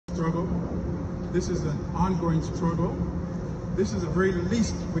struggle. This is an ongoing struggle. This is the very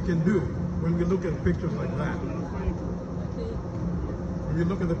least we can do when we look at pictures like that. When we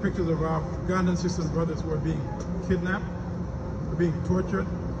look at the pictures of our Ugandan sisters and brothers who are being kidnapped, who are being tortured,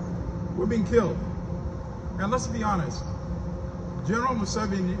 who are being killed. And let's be honest, General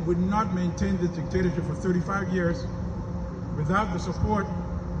Museveni would not maintain this dictatorship for 35 years without the support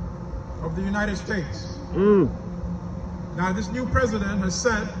of the United States. Now, this new president has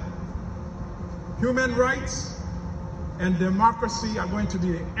said human rights and democracy are going to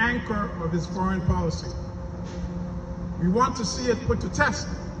be the anchor of his foreign policy. We want to see it put to test.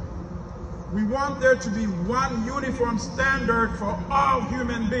 We want there to be one uniform standard for all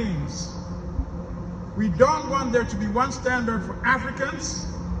human beings. We don't want there to be one standard for Africans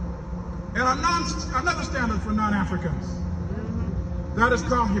and another standard for non-Africans. That is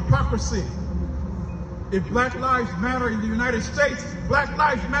called hypocrisy. If Black lives matter in the United States, Black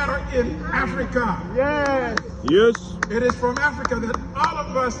lives matter in Africa. Yes. Yes. It is from Africa that all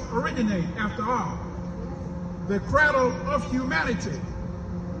of us originate, after all. The cradle of humanity.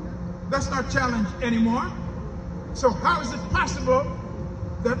 That's not challenged anymore. So how is it possible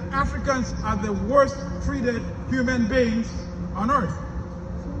that Africans are the worst treated human beings on earth?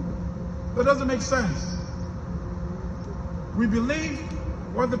 That doesn't make sense. We believe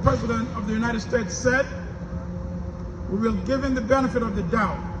what the President of the United States said. We will give him the benefit of the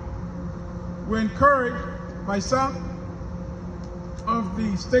doubt. We're encouraged by some of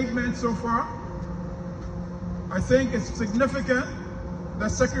the statements so far. I think it's significant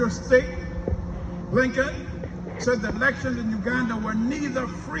that Secretary of State Blinken said the elections in Uganda were neither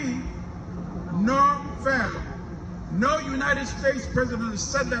free nor fair. No United States president has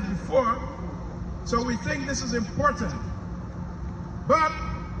said that before, so we think this is important. But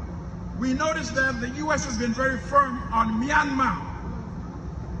we noticed that the U.S. has been very firm on Myanmar,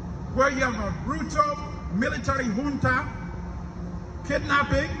 where you have a brutal military junta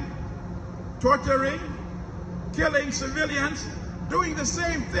kidnapping, torturing, killing civilians, doing the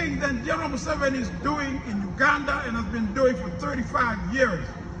same thing that General Museveni is doing in Uganda and has been doing for 35 years.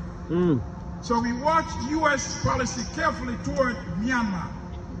 So we watch U.S. policy carefully toward Myanmar.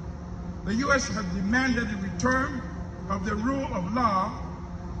 The U.S. has demanded the return of the rule of law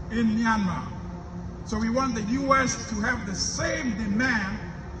in Myanmar. So we want the U.S. to have the same demand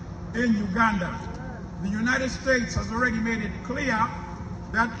in Uganda. The United States has already made it clear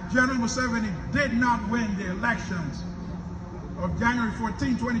that General Museveni did not win the elections of January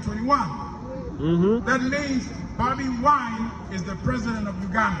 14, 2021. That means Bobby Wine is the president of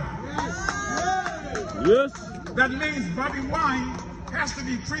Uganda. Yes. That means Bobby Wine has to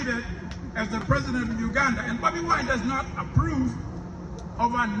be treated as the president of Uganda. And Bobby Wine does not approve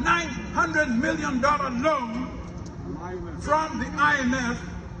of a $900 million loan from the IMF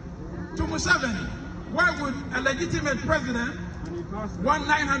to Museveni. Why would a legitimate president want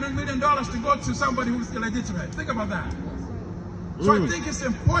 $900 million to go to somebody who's illegitimate? Think about that. So I think it's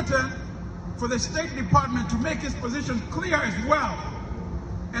important for the State Department to make its position clear as well,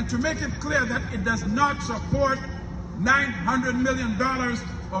 and to make it clear that it does not support $900 million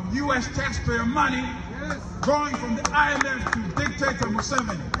of U.S. taxpayer money going from the IMF to dictator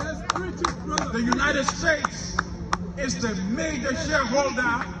Museveni. The United States is the major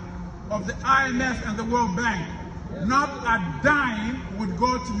shareholder of the IMF and the World Bank. Not a dime would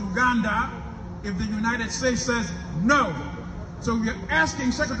go to Uganda if the United States says no. So we're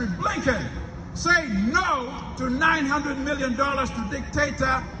asking Secretary Blinken, say no to $900 million to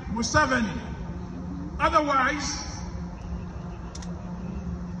dictator Museveni. Otherwise,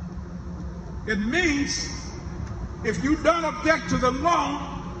 it means if you don't object to the loan,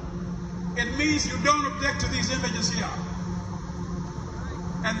 it means you don't object to these images here.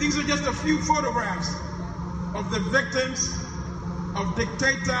 And these are just a few photographs of the victims of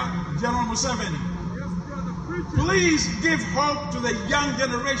dictator General Museveni. Please give hope to the young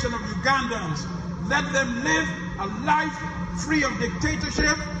generation of Ugandans. Let them live a life free of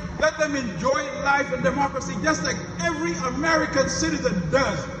dictatorship. Let them enjoy life and democracy just like every American citizen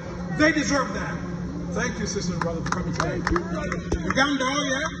does. They deserve that. Thank you, sister and brother, for coming today. Uganda, oh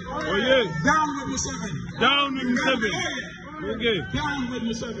yeah? Oh yeah. Down with Museveni. Down with Museveni. Oh, yeah. Okay. Down with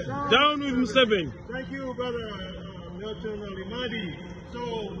Museveni. Down with Museveni. Thank you, brother Milton Limadi. So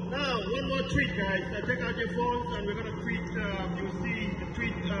now, one more tweet, guys. Take out your phones and we're going to tweet, you see the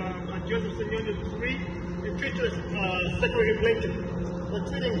tweet, Joseph Senyon's tweet. The tweet is Secretary Blinken. We're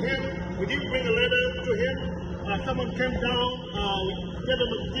tweeting him. We did bring a letter to him. Someone came down, we gave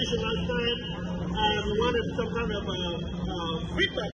him a petition last time, and we wanted some kind of feedback.